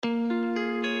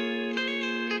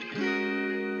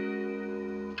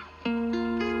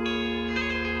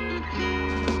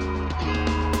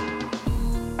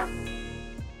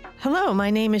Hello,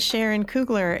 my name is Sharon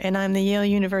Kugler, and I'm the Yale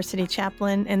University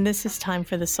Chaplain, and this is Time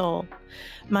for the Soul.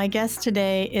 My guest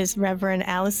today is Reverend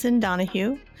Alison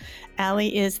Donohue.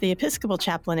 Allie is the Episcopal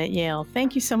Chaplain at Yale.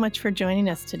 Thank you so much for joining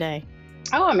us today.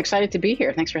 Oh, I'm excited to be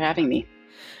here. Thanks for having me.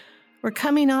 We're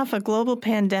coming off a global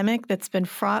pandemic that's been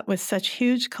fraught with such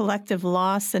huge collective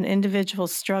loss and individual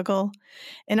struggle,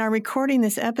 and are recording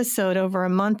this episode over a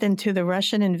month into the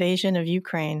Russian invasion of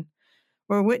Ukraine.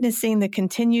 We're witnessing the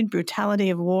continued brutality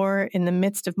of war in the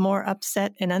midst of more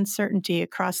upset and uncertainty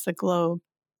across the globe.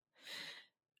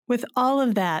 With all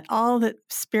of that, all that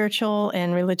spiritual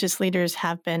and religious leaders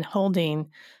have been holding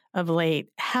of late,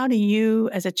 how do you,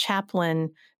 as a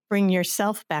chaplain, bring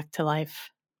yourself back to life?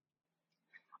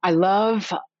 I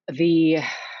love the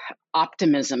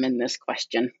optimism in this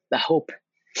question, the hope,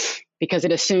 because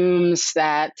it assumes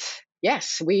that,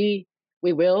 yes, we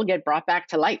will get brought back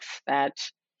to life, that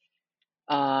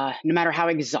no matter how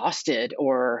exhausted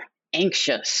or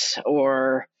anxious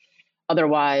or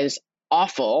otherwise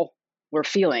awful we're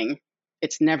feeling,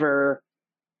 it's never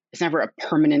a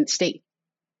permanent state,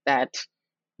 that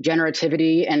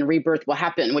generativity and rebirth will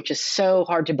happen, which is so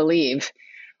hard to believe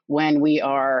when we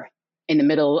are in the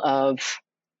middle of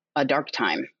a dark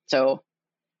time. So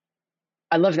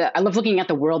I love that. I love looking at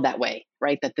the world that way,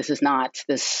 right? That this is not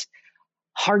this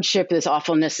hardship, this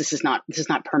awfulness, this is not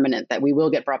permanent, that we will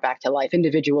get brought back to life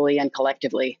individually and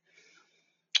collectively.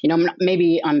 You know,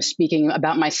 maybe I'm speaking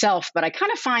about myself, but I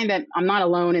kind of find that I'm not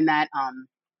alone in that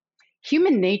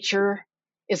human nature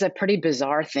is a pretty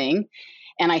bizarre thing.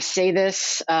 And I say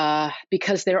this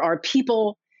because there are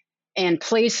people and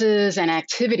places and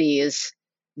activities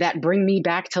that bring me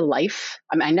back to life.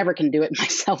 I mean, I never can do it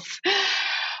myself,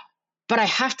 but I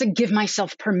have to give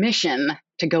myself permission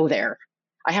to go there.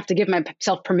 I have to give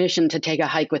myself permission to take a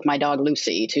hike with my dog,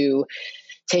 Lucy, to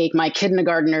take my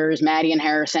kindergartners, Maddie and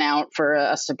Harrison, out for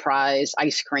a surprise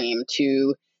ice cream,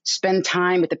 to spend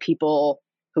time with the people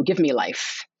who give me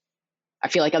life. I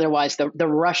feel like otherwise the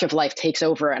rush of life takes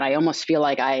over, and I almost feel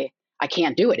like I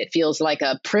can't do it. It feels like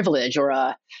a privilege or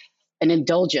an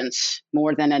indulgence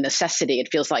more than a necessity. It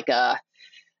feels like a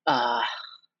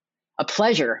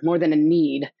pleasure more than a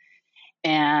need.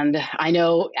 And I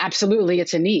know absolutely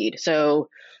it's a need. So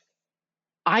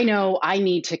I know I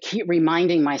need to keep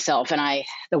reminding myself, and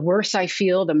the worse I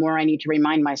feel, the more I need to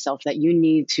remind myself that you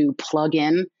need to plug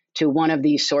in to one of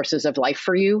these sources of life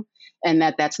for you, and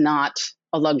that's not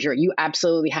a luxury. You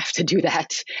absolutely have to do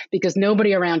that because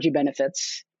nobody around you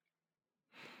benefits.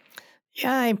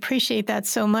 Yeah, I appreciate that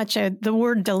so much. The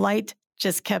word delight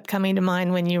just kept coming to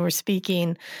mind when you were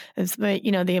speaking.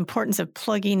 The importance of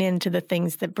plugging into the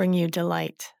things that bring you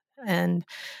delight, and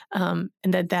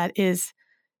that is,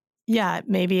 yeah,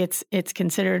 maybe it's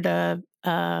considered a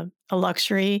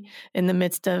luxury in the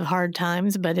midst of hard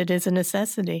times, but it is a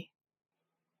necessity.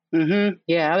 Mm-hmm.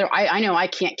 Yeah, I know I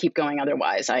can't keep going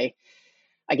otherwise. I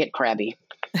get crabby.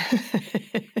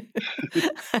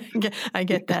 I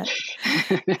get that.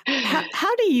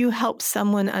 How do you help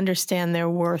someone understand their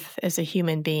worth as a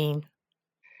human being?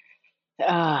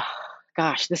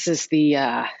 Gosh, this is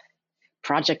the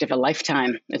project of a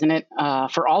lifetime, isn't it?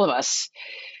 For all of us.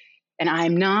 And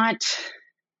I'm not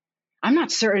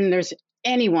certain there's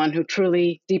anyone who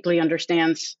truly, deeply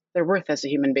understands their worth as a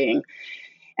human being.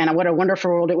 And what a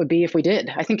wonderful world it would be if we did.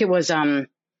 I think it was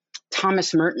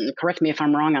Thomas Merton, correct me if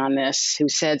I'm wrong on this, who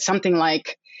said something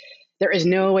like, there is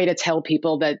no way to tell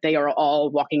people that they are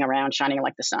all walking around shining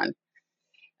like the sun.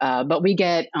 But we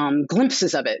get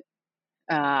glimpses of it.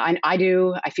 I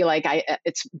do. I feel like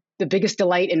it's the biggest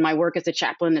delight in my work as a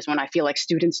chaplain is when I feel like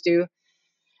students do.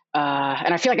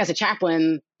 And I feel like as a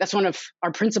chaplain, that's one of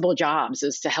our principal jobs,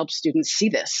 is to help students see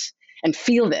this and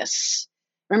feel this.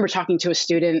 I remember talking to a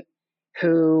student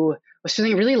who was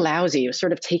feeling really lousy, was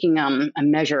sort of taking a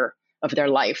measure of their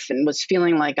life and was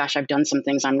feeling like, gosh, I've done some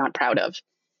things I'm not proud of.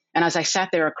 And as I sat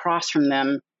there across from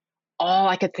them, all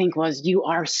I could think was, you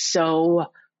are so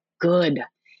good.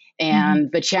 And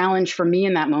the challenge for me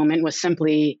in that moment was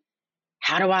simply,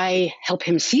 how do I help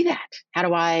him see that? How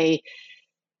do I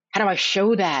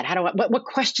show that? What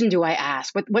question do I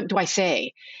ask? What do I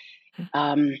say?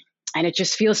 And it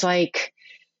just feels like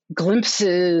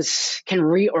glimpses can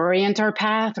reorient our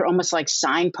path, or almost like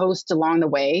signposts along the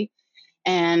way,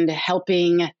 and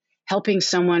helping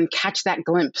someone catch that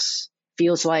glimpse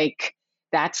feels like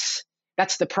that's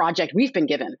the project we've been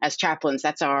given as chaplains.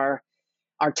 That's our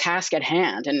task at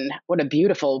hand. And what a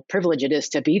beautiful privilege it is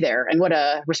to be there, and what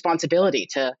a responsibility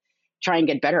to try and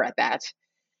get better at that.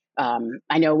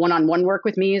 I know one-on-one work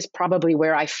with me is probably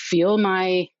where I feel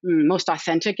my most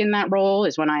authentic in that role,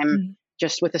 is when I'm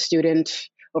just with a student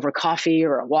over coffee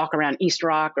or a walk around East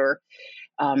Rock, or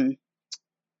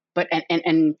But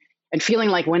and feeling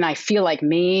like when I feel like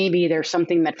maybe there's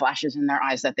something that flashes in their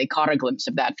eyes that they caught a glimpse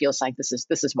of that, feels like this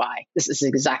is why. This is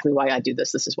exactly why I do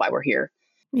this. This is why we're here.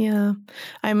 Yeah.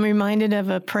 I'm reminded of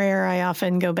a prayer I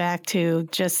often go back to,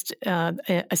 just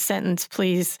a sentence,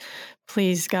 please,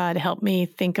 God, help me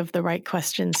think of the right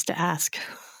questions to ask.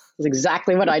 That's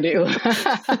exactly what I do.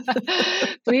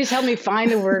 Please help me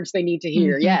find the words they need to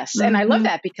hear. Mm-hmm, Yes. And I love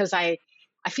that because I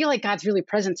feel like God's really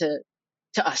present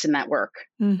to us in that work,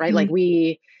 right? Like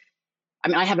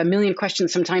I have a million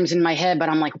questions sometimes in my head, but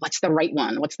I'm like, what's the right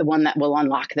one? What's the one that will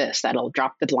unlock this? That'll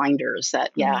drop the blinders.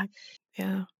 Yeah.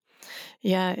 Yeah.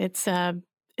 It's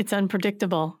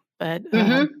unpredictable, but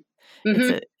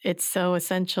it's so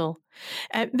essential.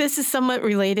 This is somewhat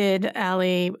related,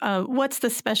 Ali. What's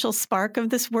the special spark of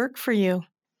this work for you?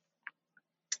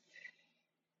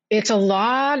 It's a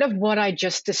lot of what I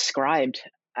just described.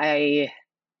 I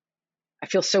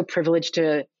feel so privileged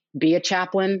to be a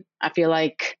chaplain. I feel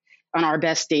like on our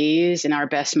best days, in our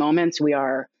best moments, we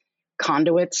are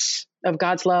conduits of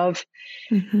God's love.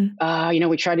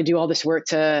 We try to do all this work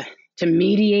to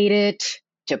mediate it,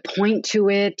 to point to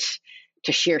it,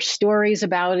 to share stories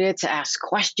about it, to ask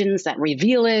questions that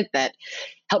reveal it, that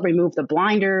help remove the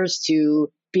blinders,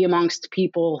 to be amongst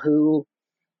people who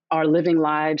are living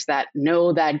lives that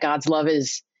know that God's love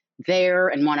is there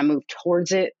and want to move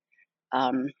towards it.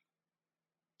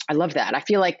 I love that. I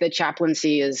feel like the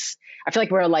chaplaincy I feel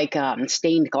like we're like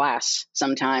stained glass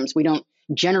sometimes. We don't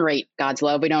generate God's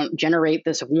love. We don't generate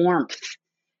this warmth,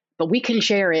 but we can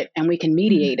share it and we can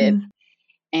mediate it.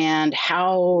 And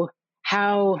how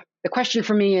the question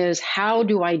for me is, how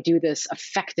do I do this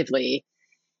effectively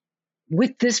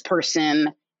with this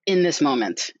person in this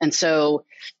moment? And so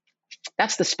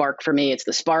that's the spark for me. It's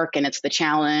the spark, and it's the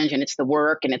challenge, and it's the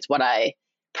work, and it's what I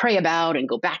pray about and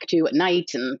go back to at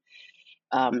night. And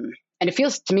it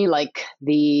feels to me like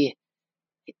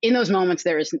in those moments,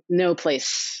 there is no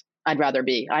place I'd rather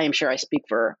be. I am sure I speak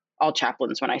for all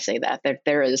chaplains when I say that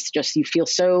there is just, you feel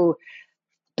so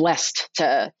blessed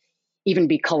to even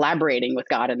be collaborating with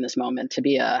God in this moment, to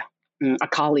be a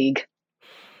colleague.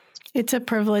 It's a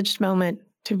privileged moment,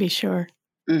 to be sure.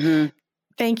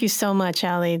 Thank you so much,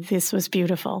 Ali. This was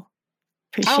beautiful.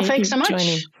 Appreciate thanks so much.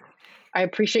 Joining. I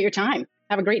appreciate your time.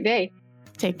 Have a great day.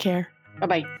 Take care.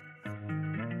 Bye-bye.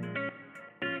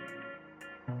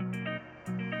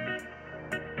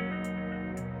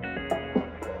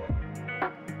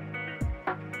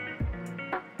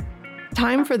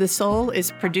 Time for the Soul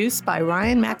is produced by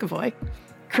Ryan McAvoy,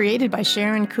 created by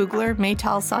Sharon Kugler,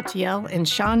 Maytal Satiel, and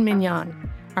Sean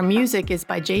Mignon. Our music is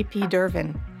by J.P.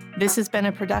 Dervin. This has been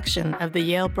a production of the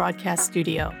Yale Broadcast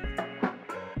Studio.